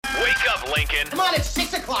Lincoln. Come on, it's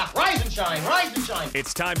 6 o'clock. Rise and shine, rise and shine.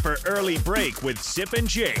 It's time for Early Break with Sip and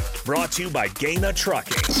Jake, brought to you by Gaina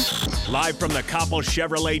Trucking. Live from the Koppel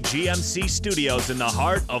Chevrolet GMC studios in the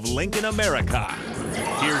heart of Lincoln, America.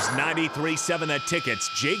 Here's 93.7 The Ticket's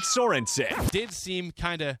Jake Sorensen. Did seem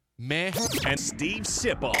kind of meh. And Steve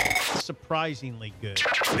Sipple. Surprisingly good.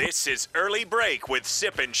 This is Early Break with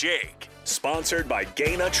Sip and Jake, sponsored by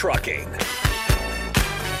Gaina Trucking.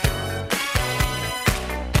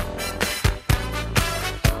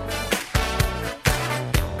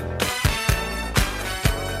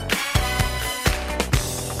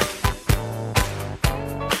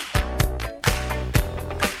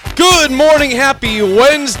 Good morning, happy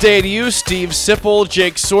Wednesday to you, Steve Sipple,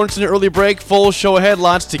 Jake Sorensen. Early break, full show ahead,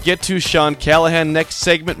 lots to get to. Sean Callahan, next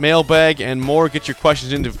segment, mailbag, and more. Get your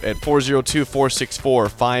questions in at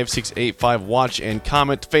 402-464-5685. Watch and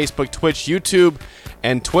comment, Facebook, Twitch, YouTube,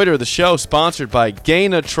 and Twitter. The show sponsored by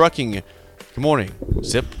Gaina Trucking. Good morning,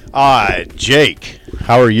 Sip. Jake,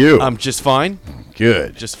 how are you? I'm just fine.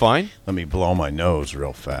 Good. Just fine. Let me blow my nose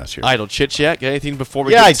real fast here. Idle chit-chat. Got anything before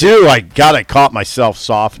we Yeah, I get to do. I caught myself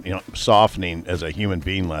softening as a human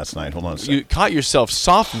being last night. Hold on a second. You caught yourself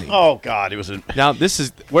softening. Oh, God. It was a... Now, this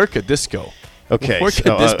is... Where could this go? Okay. Where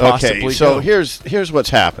could this possibly so go? here's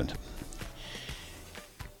what's happened.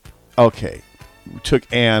 Okay. We took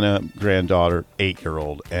Anna, granddaughter,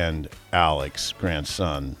 8-year-old, and Alex,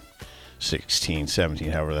 grandson, 16,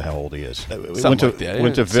 17, however the hell old he is. Went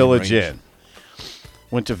to Village Inn.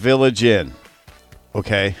 Went to Village Inn,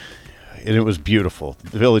 okay, and it was beautiful.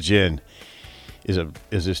 The Village Inn is a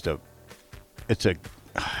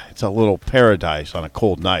little paradise on a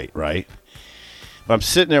cold night, right? But I'm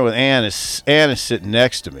sitting there with Anne. Anne is sitting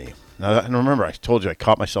next to me. Now, and remember, I told you I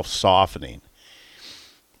caught myself softening.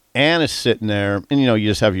 Anne is sitting there, and you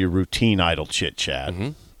just have your routine idle chit chat,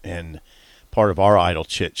 and part of our idle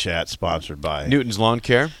chit chat sponsored by Newton's Lawn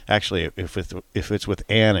Care. Actually, if it's with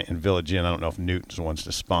Anna in Village Inn, I don't know if Newton's wants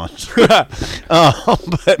to sponsor.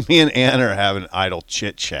 But me and Anna are having idle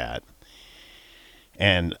chit chat,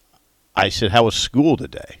 and I said, "How was school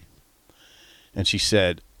today?" And she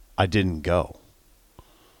said, "I didn't go.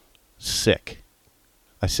 Sick."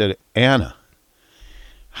 I said, "Anna,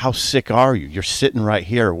 how sick are you? You're sitting right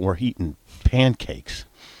here. We're eating pancakes,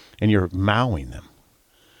 and you're mowing them."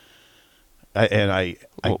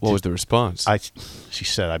 What was the response? She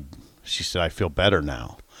said, I feel better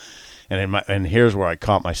now. And here's where I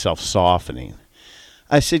caught myself softening.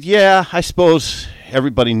 I said, yeah, I suppose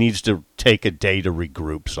everybody needs to take a day to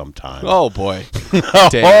regroup sometime. Oh, boy.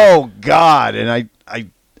 Oh, God. And I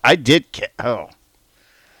did. I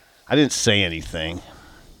didn't say anything.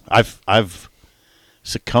 I've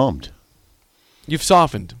succumbed. You've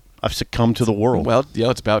softened. I've succumbed to the world. Well, yeah,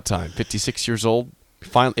 it's about time. 56 years old.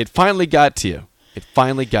 It finally got to you. It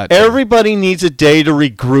finally got to Everybody needs a day to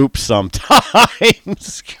regroup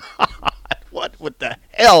sometimes. God, what the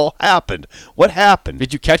hell happened? What happened?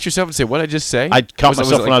 Did you catch yourself and say, what did I just say? I caught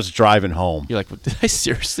myself when I was driving home. You're like, well, did I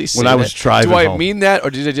seriously say when that? I was driving Do I home. mean that, or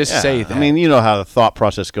did I just say that? I mean, you know how the thought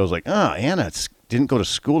process goes like, Anna didn't go to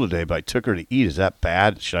school today, but I took her to eat. Is that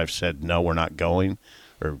bad? Should I have said, no, we're not going?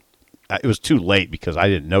 Or it was too late because I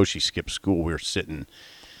didn't know she skipped school. We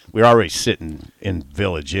were already sitting in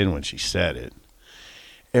Village Inn when she said it.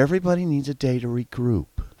 Everybody needs a day to regroup.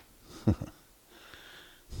 Do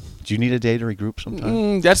you need a day to regroup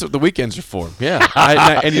sometime? That's what the weekends are for. Yeah.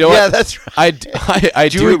 And you know yeah, what? that's right. I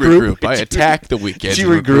do regroup. I Did you attack the weekends. Did you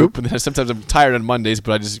regroup? And then sometimes I'm tired on Mondays,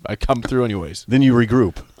 but I come through anyways. Then you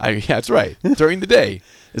regroup. Yeah, that's right. During the day.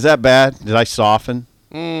 Is that bad? Did I soften?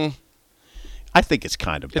 I think it's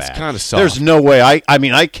kind of bad. It's kind of soft. There's no way. I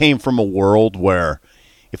mean, I came from a world where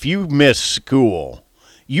if you missed school,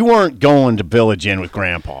 you weren't going to Village Inn with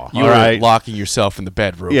Grandpa. You were locking yourself in the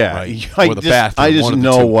bedroom, right? Or the bathroom. I just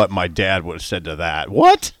know what my dad would have said to that.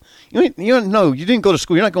 What? You didn't go to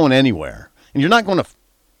school. You're not going anywhere. And you're not going to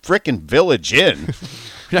frickin' Village Inn.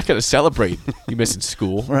 You're not going to celebrate you missing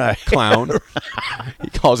school. Right. Clown. He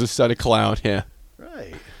calls his son a clown, yeah.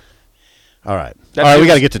 Right. All right. We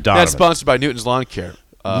got to get to Donovan. That's sponsored by Newton's Lawn Care.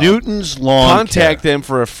 Newton's Lawn Care. Contact them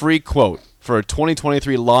for a free quote for a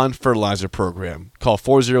 2023 lawn fertilizer program. Call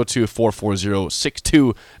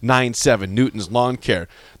 402-440-6297. Newton's Lawn Care.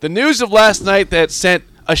 The news of last night that sent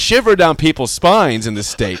a shiver down people's spines in the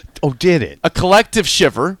state. Oh, did it? A collective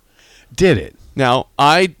shiver. Did it? Now,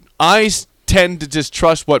 I tend to just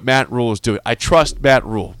trust what Matt Rule is doing. I trust Matt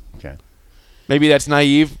Rule. Okay. Maybe that's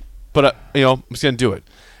naive, but I'm just going to do it.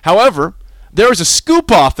 However, There was a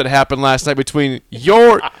scoop off that happened last night between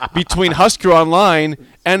Husker Online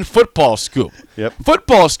and Football Scoop. Yep.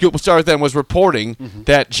 Football Scoop, we'll start with them, was reporting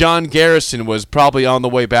that John Garrison was probably on the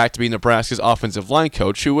way back to be Nebraska's offensive line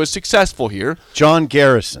coach, who was successful here. John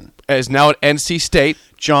Garrison. Is now at NC State.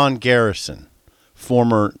 John Garrison,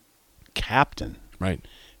 former captain. Right.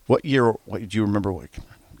 What year? What do you remember? What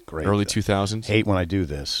grade? Early 2000s. Hate when I do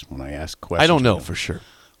this, when I ask questions. I don't know for sure.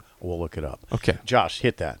 We'll look it up. Okay. Josh,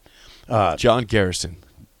 hit that. John Garrison.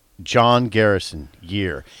 John Garrison,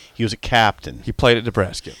 year. He was a captain. He played at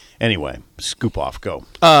Nebraska. Anyway, scoop off. Go.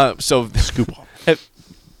 So Scoop off.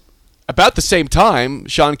 About the same time,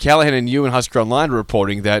 Sean Callahan and you and Husker Online were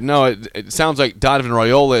reporting that, no, it sounds like Donovan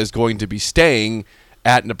Raiola is going to be staying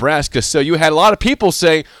at Nebraska. So you had a lot of people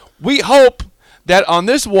saying, we hope that on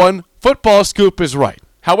this one, Football Scoop is right.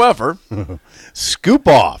 However, Scoop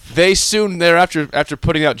off. they soon thereafter, after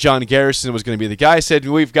putting out John Garrison was going to be the guy, said,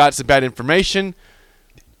 we've got some bad information.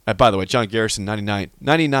 By the way, John Garrison, 99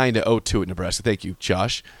 to 02 at Nebraska. Thank you,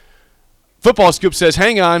 Josh. Football Scoop says,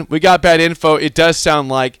 hang on, we got bad info. It does sound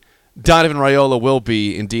like Donovan Raiola will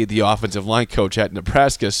be indeed the offensive line coach at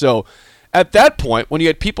Nebraska. So at that point, when you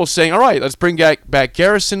had people saying, all right, let's bring back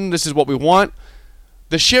Garrison, this is what we want,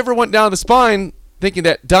 the shiver went down the spine thinking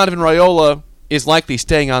that Donovan Raiola is likely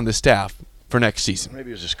staying on the staff for next season. Maybe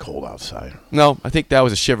it was just cold outside. No, I think that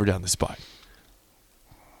was a shiver down the spine.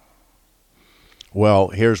 Well,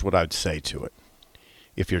 here's what I'd say to it.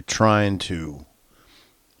 If you're trying to,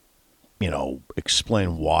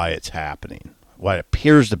 explain why it's happening, why it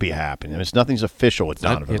appears to be happening. nothing's official with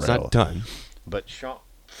Donovan Raiola. It's not done. But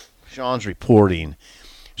Sean's reporting,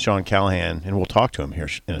 Sean Callahan, and we'll talk to him here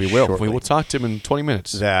shortly. We will talk to him in 20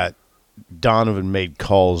 minutes. That Donovan made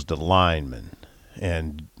calls to linemen,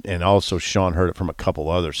 and also Sean heard it from a couple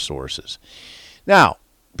other sources. Now,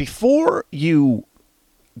 before you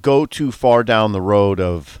go too far down the road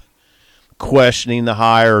of questioning the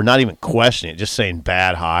hire, or not even questioning it, just saying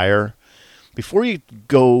bad hire, before you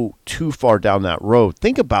go too far down that road,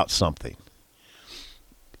 think about something.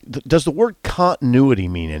 Does the word continuity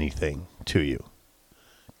mean anything to you?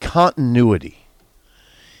 Continuity.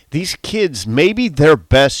 These kids, maybe their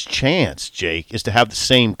best chance, Jake, is to have the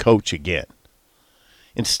same coach again.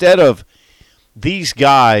 Instead of these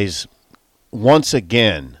guys, once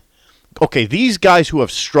again, okay, these guys who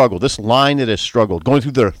have struggled, this line that has struggled, going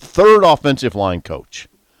through their third offensive line coach,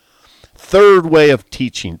 third way of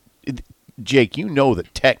teaching. Jake, you know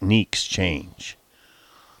that techniques change.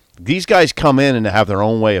 These guys come in and have their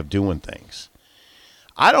own way of doing things.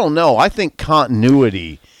 I don't know. I think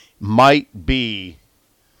continuity might be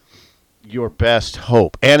your best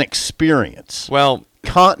hope and experience. Well,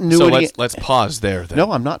 continuity. So let's pause there then.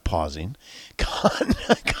 No, I'm not pausing.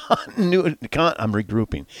 Continuity. I'm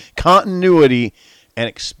regrouping. Continuity and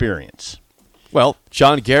experience. Well,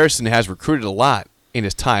 John Garrison has recruited a lot in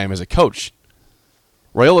his time as a coach.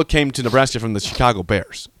 Raiola came to Nebraska from the Chicago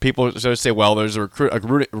Bears. People sort of say, well, there's a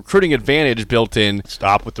recruiting advantage built in.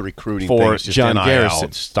 Stop with the recruiting for thing. It's just John NIL.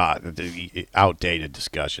 Garrison. Stop. Outdated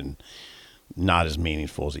discussion. Not as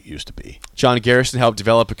meaningful as it used to be. John Garrison helped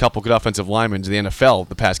develop a couple good offensive linemen to the NFL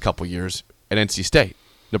the past couple years at NC State.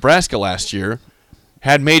 Nebraska last year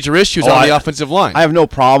had major issues on the offensive line. I have no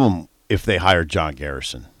problem if they hired John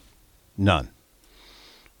Garrison. None.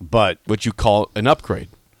 But what you call an upgrade.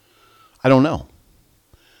 I don't know.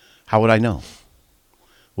 How would I know?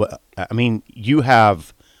 Well, I mean, you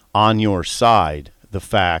have on your side the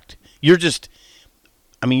fact the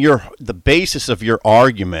basis of your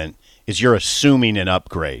argument is you're assuming an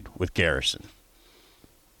upgrade with Garrison.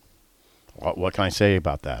 What can I say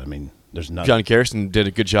about that? I mean, there's nothing. John Garrison did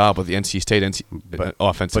a good job with the NC State offensive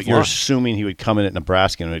line. But you're assuming he would come in at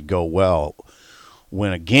Nebraska and it would go well.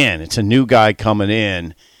 When, again, it's a new guy coming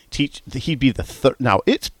in. He'd be the third. Now,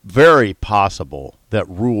 it's very possible that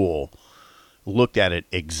Rule looked at it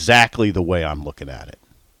exactly the way I'm looking at it.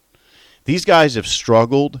 These guys have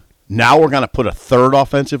struggled. Now we're going to put a third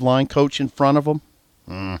offensive line coach in front of them.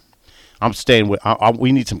 I'm staying with.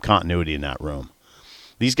 We need some continuity in that room.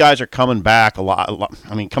 These guys are coming back a lot.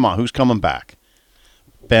 I mean, come on, who's coming back?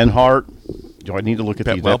 Ben Hart. Do I need to look at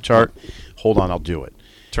the depth chart? Hold on, I'll do it.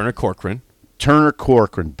 Turner Corcoran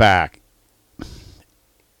back.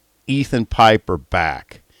 Ethan Piper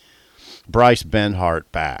back. Bryce Benhart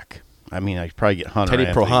back. I mean, I probably get Hunter Teddy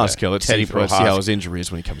Anthony Prohaska. back. Let's see how his injury is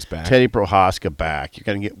when he comes back. Teddy Prohaska back. You're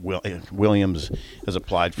going to get Williams has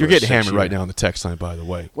applied for. You're getting hammered right now on the text line, by the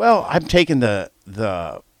way. Well, I'm taking the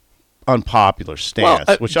unpopular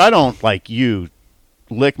stance, which I don't, like you,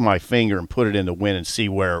 lick my finger and put it in the wind and see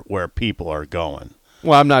where people are going.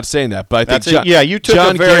 Well, I'm not saying that, but I think That's it. Yeah, you took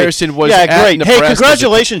John a very, Garrison was yeah, at great. Nebraska. Hey,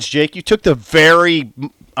 congratulations, Jake. You took the very,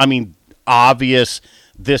 obvious.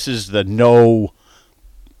 This is the no.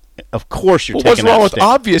 Of course, you're Well, taking what's wrong that with stand.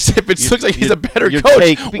 obvious if it looks like he's a better Your coach?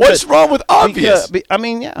 take- What's wrong with obvious?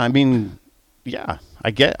 Yeah.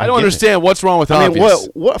 I get. I don't get it. understand what's wrong with I mean, obvious.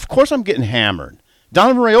 what? Of course, I'm getting hammered.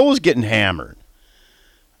 Donovan Raiola's getting hammered.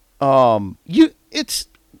 It's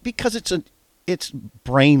because it's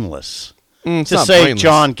brainless It's to not say brainless.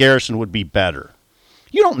 John Garrison would be better.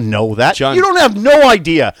 You don't know that. John- You don't have no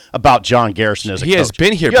idea about John Garrison as a He coach. has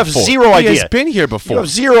been here You have before. zero idea. He has been here before. You have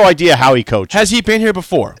zero idea how he coaches. Has he been here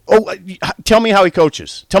before? Tell me how he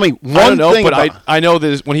coaches. Tell me one I don't know, thing but about. I know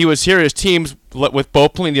that when he was here, his teams with Bo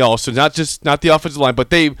Pelini also, not the offensive line, but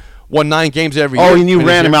they won 9 games every year. Oh, and you when he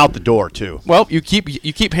was ran him here. out the door too. Well, you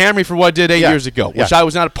keep hammering for what I did 8 Yeah. years ago, which Yeah. I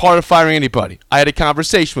was not a part of firing anybody. I had a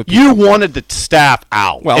conversation with people. You wanted the staff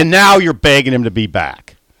out, Well- and now you're begging him to be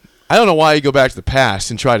back. I don't know why you go back to the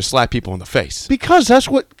past and try to slap people in the face. Because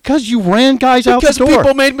you ran guys out the Because door.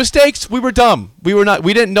 people made mistakes. We were dumb. We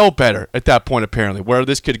didn't know better at that point, apparently, where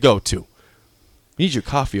this could go to. You need your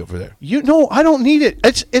coffee over there. I don't need it.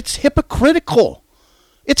 It's hypocritical.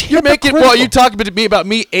 It's You're making hypocritical. you talking to me about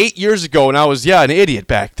me 8 years ago, and I was an idiot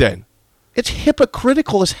back then. It's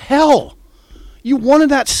hypocritical as hell. You wanted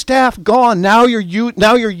that staff gone. Now you're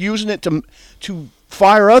using it to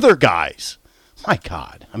fire other guys. My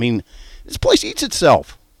God. I mean, this place eats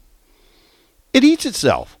itself. It eats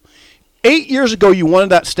itself. 8 years ago, you wanted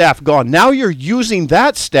that staff gone. Now you're using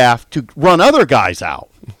that staff to run other guys out.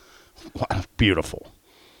 Wow, beautiful.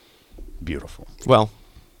 Beautiful. Well,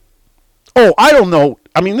 Oh, I don't know.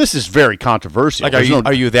 I mean, this is very controversial. like, There's no-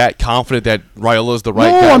 are you that confident that Raiola is the right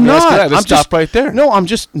no, guy? I'm Let's not. Let's stop right there. No,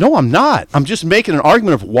 I'm not. I'm just making an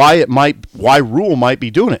argument of why Rule might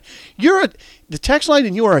be doing it. The text line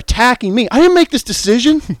and you are attacking me. I didn't make this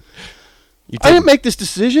decision. I didn't make this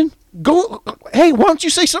decision. Hey, why don't you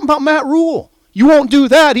say something about Matt Rule? You won't do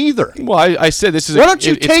that either. Well, I said this is. Why don't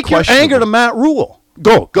you it's take your questionable. anger to Matt Rule?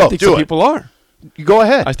 Go, I think do some it. people are. You go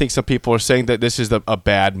ahead. I think some people are saying that this is a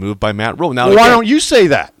bad move by Matt Rule. Now, Well, why again, don't you say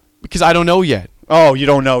that? Because I don't know yet. Oh, you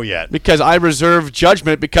don't know yet. Because I reserve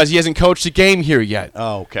judgment because he hasn't coached a game here yet.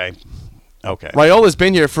 Oh, okay. Okay. Raiola's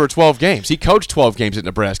been here for 12 games. He coached 12 games at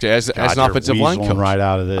Nebraska as an God, you're offensive line weaseling coach. right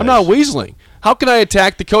out of this. I'm not weaseling. How can I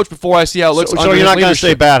attack the coach before I see how it looks? So under you're his not going to say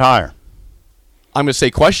leadership? bad hire? I'm going to say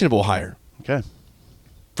questionable hire Okay.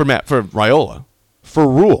 for Raiola. For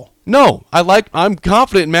Rule. No, I'm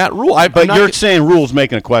confident in Matt Rule. But you're saying Rule's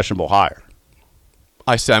making a questionable hire.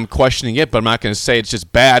 I said I'm questioning it, but I'm not going to say it's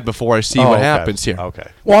just bad before I see what happens here. Okay.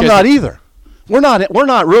 Well, I'm Because not either. We're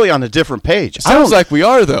not really on a different page. It sounds like we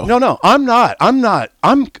are, though. No, I'm not.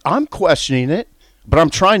 I'm questioning it, but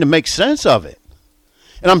I'm trying to make sense of it.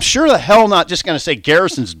 And I'm sure the hell not just going to say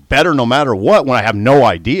Garrison's better no matter what when I have no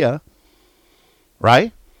idea.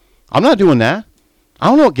 Right? I'm not doing that. I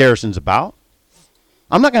don't know what Garrison's about.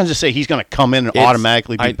 I'm not going to just say he's going to come in and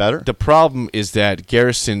automatically be better. The problem is that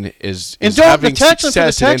Garrison is And don't having the text line for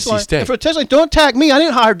the success at text NC line. State. For the text line, don't attack me. I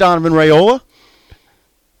didn't hire Donovan Raiola.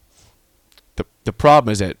 The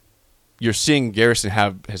problem is that you're seeing Garrison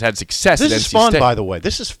has had success This at is NC fun, State. by the way.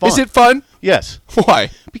 This is fun. Is it fun? Yes. Why?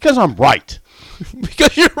 Because I'm right.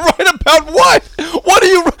 Because you're right about what?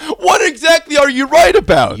 What exactly are you right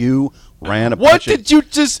about? You ran a What bunch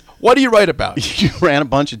are you right about? You ran a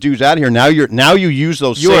bunch of dudes out of here. Now you use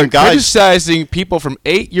those You are same guys. criticizing people from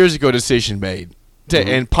 8 years ago decision made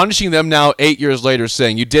and punishing them now 8 years later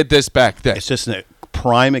saying you did this back then. It's just a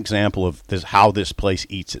prime example of how this place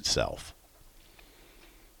eats itself.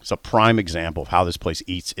 It's a prime example of how this place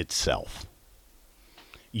eats itself.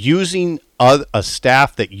 Using a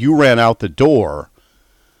staff that you ran out the door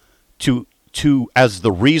to as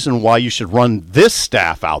the reason why you should run this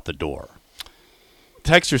staff out the door.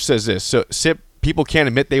 Texter says this. So people can't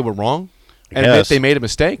admit they were wrong and Yes. admit they made a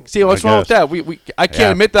mistake. See, what's wrong with guess. that? I can't Yeah.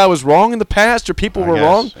 admit that I was wrong in the past or people were guess,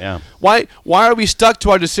 wrong. yeah. Why are we stuck to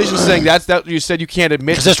our decision saying that you said you can't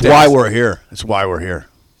admit? Because that's mistakes? why we're here. It's why we're here.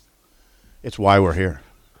 It's why we're here.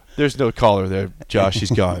 There's no caller there, Josh.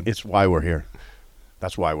 He's gone. It's why we're here.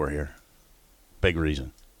 That's why we're here. Big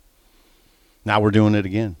reason. Now we're doing it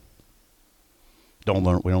again. We don't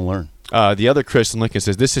learn. The other Chris in Lincoln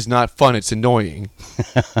says this is not fun. It's annoying.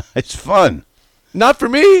 It's fun. Not for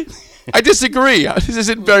me. I disagree. This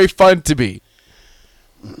isn't very fun to me.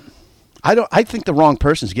 I think the wrong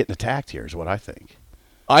person's getting attacked here is what I think.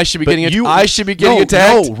 I should be But getting. I should be getting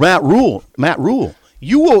attacked. No, Matt Rule.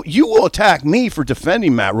 You will attack me for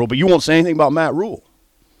defending Matt Rule, but you won't say anything about Matt Rule.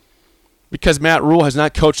 Because Matt Rule has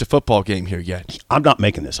not coached a football game here yet. I'm not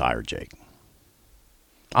making this hire, Jake.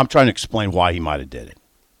 I'm trying to explain why he might have did it.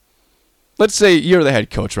 Let's say you're the head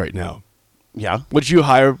coach right now. Yeah. Would you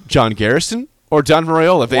hire John Garrison or Donovan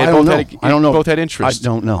Raiola if they Well, had I don't know. both had interest? I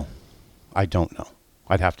don't know.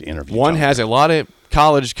 I'd have to interview. One John has a lot of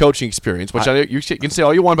college coaching experience, which you can say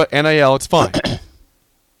all you want about NIL. It's fine.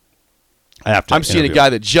 I have to. I'm seeing a interview guy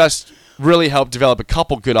him. that just really helped develop a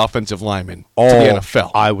couple good offensive linemen All to the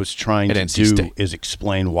NFL. I was trying at to NC do State. is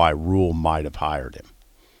explain why Rule might have hired him,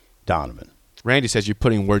 Donovan. Randy says you're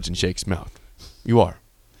putting words in Jake's mouth. You are.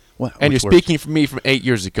 What? And you're which words? speaking for me from 8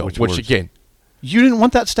 years ago, Which which words? again, You didn't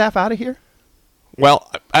want that staff out of here.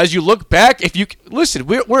 well, as you look back, if you listen,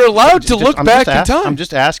 we're allowed to look back in time. I'm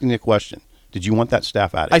just asking you a question. Did you want that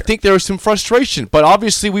staff out of I here? think there was some frustration, but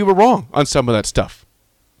obviously we were wrong on some of that stuff.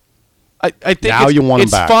 I think Now you want 'em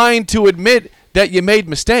it's back. fine to admit that you made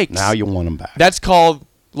mistakes. Now you want them back. That's called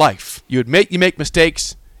life. You admit you make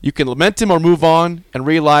mistakes. You can lament them or move on and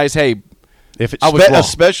realize, hey, if it, I was wrong.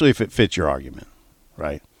 especially if it fits your argument,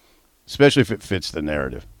 right? Especially if it fits the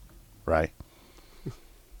narrative, right?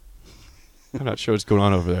 I'm not sure what's going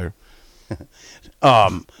on over there.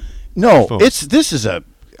 No, Phone.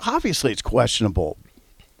 obviously it's questionable.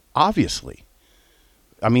 Obviously,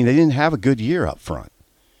 I mean they didn't have a good year up front,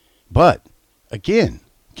 but again,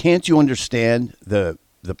 can't you understand the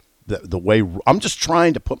way? I'm just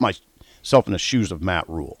trying to put myself in the shoes of Matt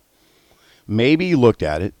Rule. Maybe he looked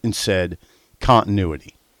at it and said,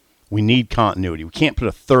 continuity. We need continuity. We can't put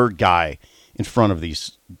a third guy in front of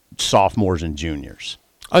these sophomores and juniors.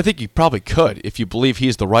 I think you probably could if you believe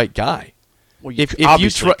he's the right guy. Well, you If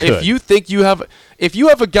obviously if could. you think you have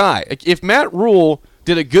a guy, if Matt Rule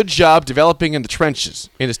did a good job developing in the trenches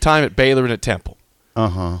in his time at Baylor and at Temple,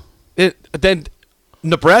 then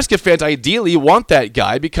Nebraska fans ideally want that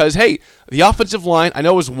guy because, hey, the offensive line, I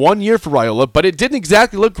know it was 1 year for Raiola, but it didn't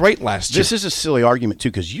exactly look great last year. This is a silly argument, too,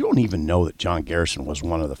 because you don't even know that John Garrison was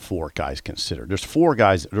one of the four guys considered. There's four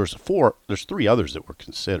guys. There's three others that were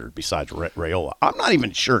considered besides Raiola. I'm not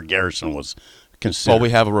even sure Garrison was considered. Well, we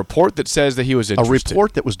have a report that says that he was a interested.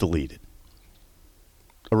 report that was deleted.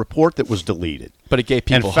 A report that was deleted. But it gave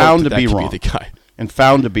people and found hope to that be could wrong. be the guy. And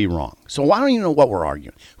found to be wrong. So I don't even know what we're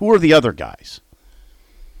arguing. Who are the other guys?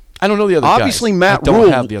 I don't know the other Obviously, guys. Matt I don't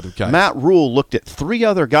Rule. have the other guys. Matt Rule looked at three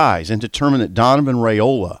other guys and determined that Donovan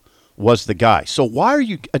Raiola was the guy. So why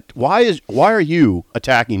are you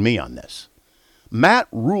attacking me on this? Matt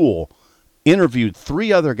Rule interviewed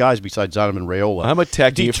three other guys besides Donovan Raiola. I'm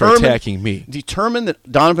attacking you for attacking me. Determined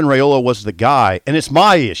that Donovan Raiola was the guy, and it's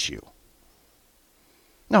my issue.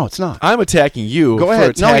 No, it's not. I'm attacking you. Go for ahead.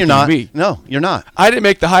 No, attacking you're not. Me. No, you're not. I didn't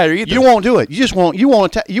make the hire either. You won't do it. You just won't. You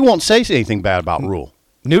won't say anything bad about Rule.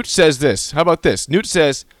 Newt says this. How about this? Newt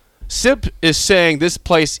says, Sip is saying this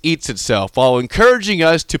place eats itself while encouraging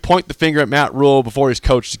us to point the finger at Matt Rule before he's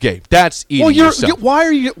coached the game. That's eating yourself.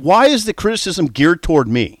 Why is the criticism geared toward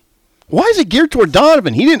me? Why is it geared toward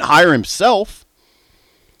Donovan? He didn't hire himself.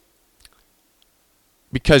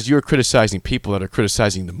 Because you're criticizing people that are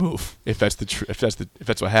criticizing the move. If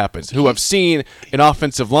that's what happens, who have seen an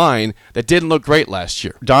offensive line that didn't look great last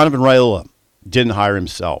year. Donovan Raiola didn't hire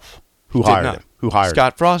himself. Who hired him? Who hired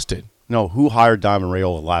Scott Frost did. No, who hired Donovan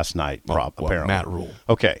Raiola last night? Well, Apparently, Matt Rule.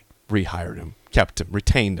 Okay, Rehired him, kept him,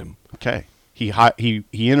 retained him. okay. He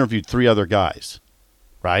interviewed three other guys,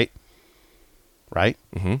 right? Right.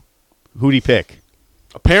 Mm-hmm. Who'd he pick?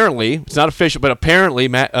 Apparently, it's not official, but apparently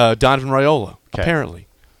Donovan Raiola. Okay. Apparently.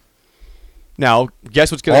 Now, guess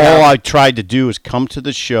what's going to All happen? I tried to do is come to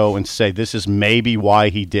the show and say this is maybe why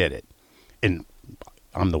he did it, and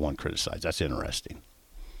I'm the one criticized. That's interesting.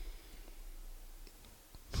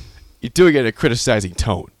 You're doing it in a criticizing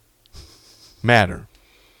tone. Matter.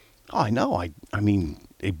 Oh, I know. I mean,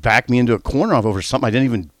 they backed me into a corner over something I didn't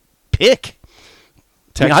even pick.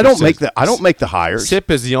 I mean, I don't make the hires. Sip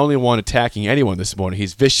is the only one attacking anyone this morning.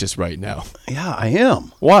 He's vicious right now. Yeah, I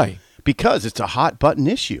am. Why? Because it's a hot button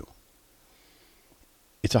issue.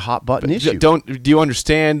 It's a hot button issue. Do you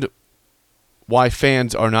understand why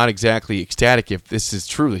fans are not exactly ecstatic if this is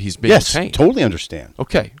true that he's being Yes, retained? totally understand.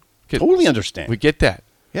 Okay. Totally understand. We get that.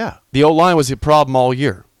 Yeah. The O-line was a problem all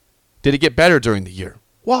year. Did it get better during the year?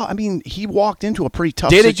 Well, I mean, he walked into a pretty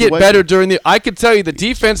tough Did situation. it get better during the? I can tell you the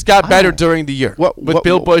defense got better during the year. With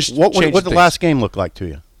Bill Bush, What changing the things. last game look like to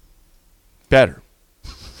you? Better?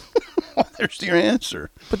 There's your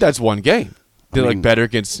answer. But that's one game. They I look mean- better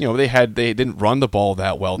against. They didn't run the ball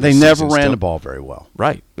that well. They this never season ran still. the ball very well.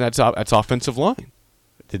 Right. That's offensive line.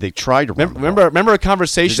 Did they try to run the ball? Remember a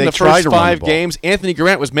conversation Did the they try first to run the 5 ball? games? Anthony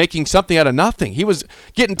Grant was making something out of nothing. He was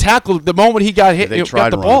getting tackled the moment he got hit. Did they got try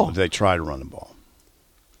the to ball. Did they try to run the ball?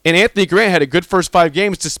 And Anthony Grant had a good first 5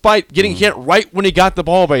 games despite getting hit right when he got the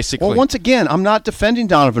ball, basically. Well, once again, I'm not defending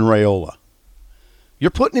Donovan Raiola. You're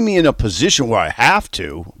putting me in a position where I have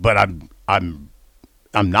to, but I'm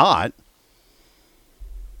not.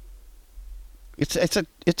 It's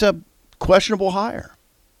a questionable hire.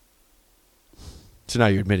 So now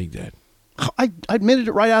you're admitting that. I admitted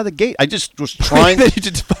it right out of the gate. I just was trying to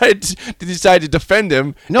decide to defend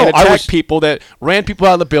him. No, and attack people that ran people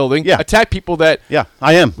out of the building. Yeah. Attack people that. Yeah,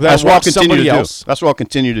 I am. That That's what I'll want continue to somebody do. else. That's what I'll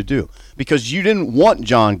continue to do because you didn't want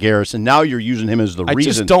John Garrison. Now you're using him as the I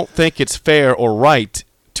reason. just don't think it's fair or right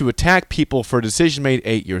to attack people for a decision made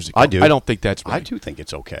 8 years ago. I do. I don't think that's right. I do think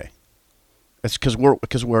it's okay. It's because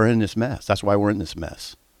we're in this mess. That's why we're in this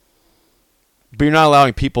mess. But you're not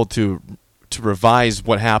allowing people to revise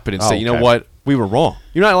what happened and say, you know okay. what, we were wrong.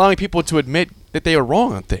 You're not allowing people to admit that they are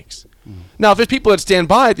wrong on things. Now, if there's people that stand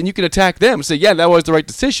by it, then you can attack them and say, yeah, that was the right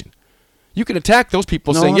decision. You can attack those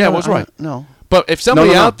people saying, yeah, it was right. No. But if somebody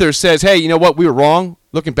No. out there says, hey, you know what, we were wrong,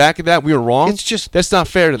 looking back at that, we were wrong, It's just that's not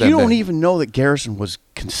fair to them. You don't then. even know that Garrison was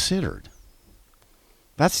considered.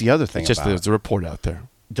 That's the other thing. It's just about there's a report out there.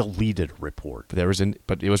 deleted report. But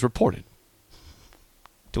it was reported.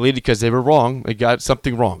 Deleted because they were wrong. They got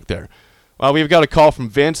something wrong there. Well, we've got a call from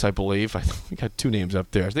Vince, I believe. I think we got 2 names up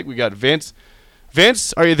there. I think we got Vince.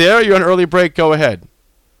 Vince, are you there? You're on early break. Go ahead.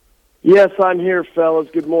 Yes, I'm here, fellas.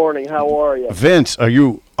 Good morning. How are you? Vince, are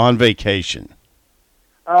you on vacation?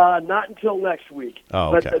 Not until next week.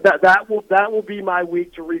 Oh, okay. But that will be my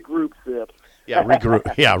week to regroup, Sip. Yeah, regroup.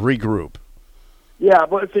 Regroup. Yeah,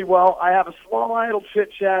 but see, well, I have a small idle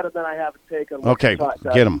chit chat, and then I have a take on what Okay,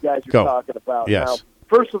 get 'em. you guys are Go. talking about. Yes. Now,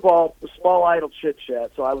 first of all, the small idle chit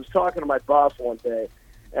chat. So I was talking to my boss one day,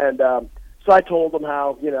 and so I told him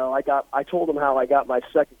how I told him how I got my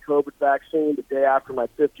second COVID vaccine the day after my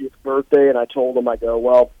 50th birthday, and I told him, I go,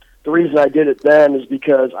 well, the reason I did it then is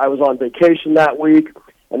because I was on vacation that week,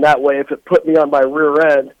 and that way, if it put me on my rear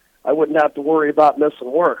end, I wouldn't have to worry about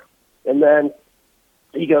missing work. And then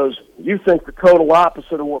he goes, you think the total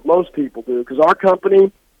opposite of what most people do, because our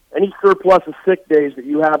company, any surplus of sick days that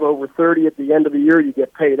you have over 30 at the end of the year, you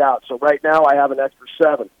get paid out. So right now I have an extra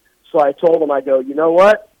 7. So I told him, I go, you know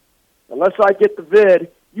what? Unless I get the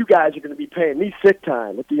vid, you guys are going to be paying me sick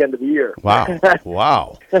time at the end of the year. Wow.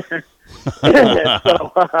 Wow.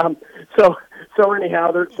 So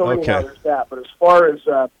anyhow, there's that. But as far as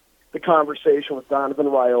the conversation with Donovan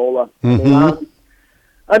Raiola,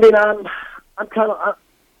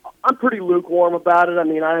 I'm pretty lukewarm about it.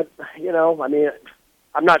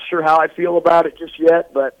 I'm not sure how I feel about it just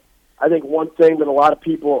yet, but I think one thing that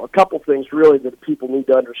a couple things really that people need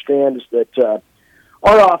to understand is that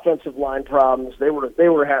our offensive line problems,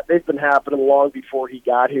 they've been happening long before he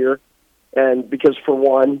got here. And because for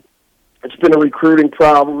one, it's been a recruiting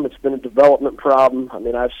problem, it's been a development problem. I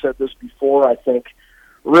mean, I've said this before, I think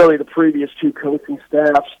really the previous 2 coaching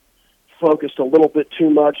staffs focused a little bit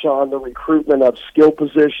too much on the recruitment of skill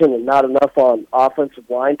position and not enough on offensive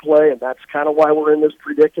line play, and that's kind of why we're in this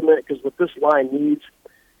predicament, because what this line needs,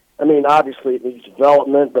 obviously it needs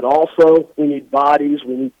development, but also we need bodies,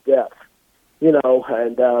 we need depth, and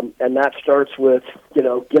that starts with,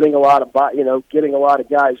 getting a lot of guys in,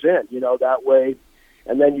 that way,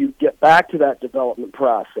 and then you get back to that development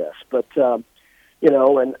process. But,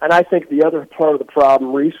 and I think the other part of the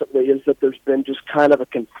problem recently is that there's been just kind of a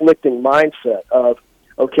conflicting mindset of,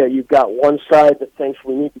 okay, you've got one side that thinks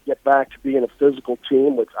we need to get back to being a physical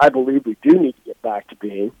team, which I believe we do need to get back to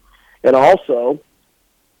being, and also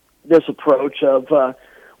this approach of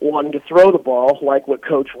wanting to throw the ball like what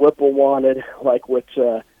Coach Whipple wanted, like what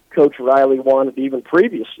Coach Riley wanted even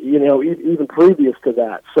previous to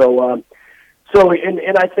that. So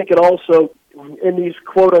I think it also, in these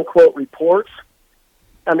quote-unquote reports,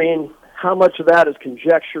 how much of that is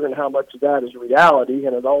conjecture and how much of that is reality,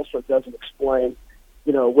 and it also doesn't explain,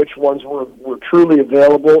 which ones were truly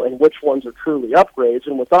available and which ones are truly upgrades.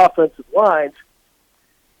 And with offensive lines,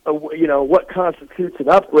 what constitutes an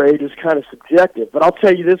upgrade is kind of subjective. But I'll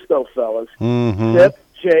tell you this, though, fellas. Tip,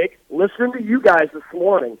 Jake, listening to you guys this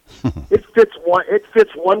morning, it fits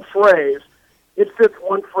one phrase. It fits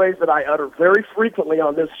one phrase that I utter very frequently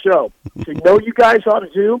on this show. So you know what you guys ought to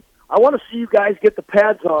do? I want to see you guys get the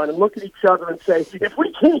pads on and look at each other and say, if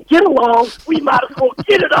we can't get along, we might as well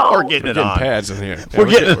get it on. We're getting it on. Pads in here. We're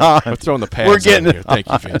getting it on. We're throwing the pads We're getting on here. it Thank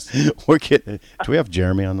you, Vince. We're getting it. Do we have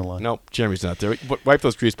Jeremy on the line? Nope, Jeremy's not there. Wipe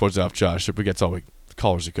those grease boards off, Josh. If we get all the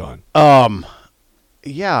callers are gone.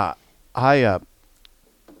 Yeah, I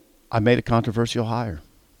made a controversial hire.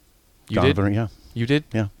 You Donovan, did? Yeah. You did?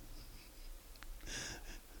 Yeah.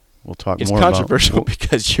 We'll talk It's more controversial about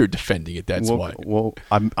because you're defending it. That's why. Well,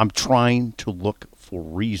 I'm trying to look for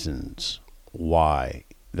reasons why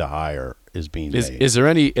the hire is being made. Is there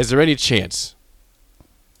any chance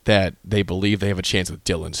that they believe they have a chance with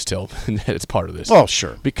Dillon still, and that it's part of this? Well,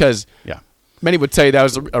 sure. Because many would tell you that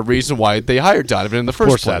was a reason why they hired Donovan in the first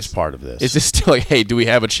place. Of course, that's part of this. Is this still like, hey, do we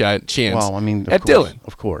have a chance? Well, I mean, at Dillon,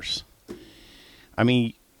 of course. I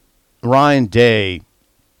mean, Ryan Day.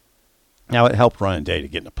 Now it helped Ryan Day to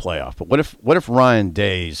get in the playoff, but what if Ryan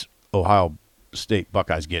Day's Ohio State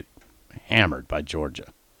Buckeyes get hammered by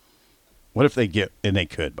Georgia? What if they get, and they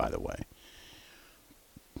could, by the way.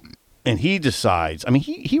 And he decides, I mean,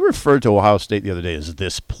 he referred to Ohio State the other day as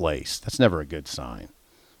this place. That's never a good sign.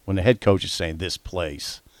 When the head coach is saying this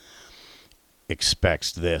place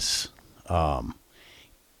expects this.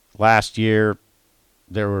 Last year,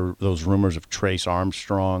 there were those rumors of Trace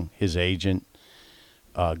Armstrong, his agent,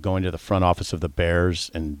 going to the front office of the Bears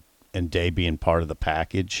and Day being part of the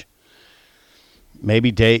package.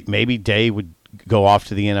 Maybe Day would go off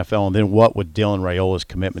to the NFL, and then what would Dylan Raiola's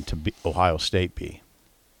commitment to Ohio State be?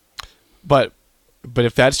 But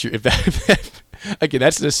if that's your again,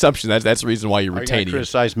 that's an assumption. That's the reason why you're retaining. Are you gonna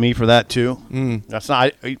criticize me for that too? That's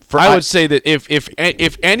not. I would say that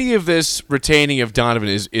if any of this retaining of Donovan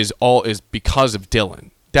is because of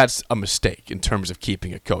Dillon, that's a mistake in terms of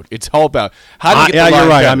keeping a coach. It's all about how do you get the line you're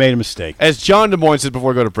right. better. I made a mistake. As John Des Moines said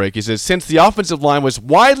before we go to break, he says, since the offensive line was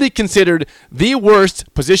widely considered the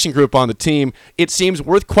worst position group on the team, it seems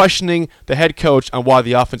worth questioning the head coach on why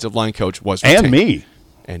the offensive line coach was retained. And me.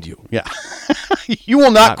 And you. Yeah. You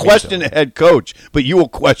will not question me, the head coach, but you will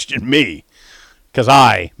question me because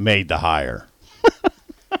I made the hire.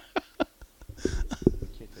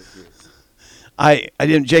 I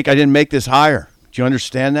didn't make this hire. Do you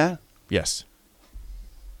understand that? Yes.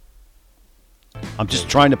 I'm just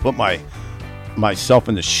trying to put myself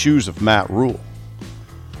in the shoes of Matt Rule.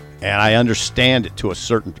 And I understand it to a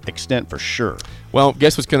certain extent for sure. Well,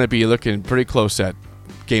 guess what's going to be looking pretty close at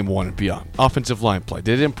game 1 and beyond? Offensive line play.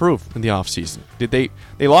 Did it improve in the offseason? Did they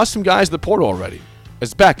lost some guys to the portal already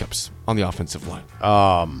as backups on the offensive line?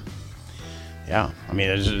 Yeah. I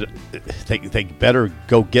mean, they better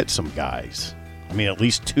go get some guys. I mean, at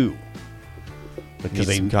least 2. Because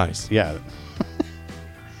Need some guys. Yeah.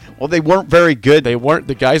 Well, they weren't very good. They weren't.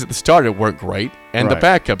 The guys at the starter weren't great, and the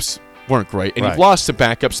backups weren't great. And you've lost some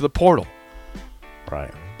backups to the portal.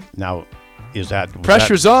 Right. Now,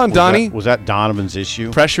 pressure's on, Donnie? Was that Donovan's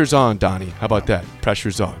issue? Pressure's on, Donnie. How about that?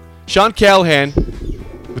 Pressure's on. Sean Callahan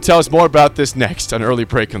will tell us more about this next on Early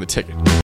Break on the Ticket.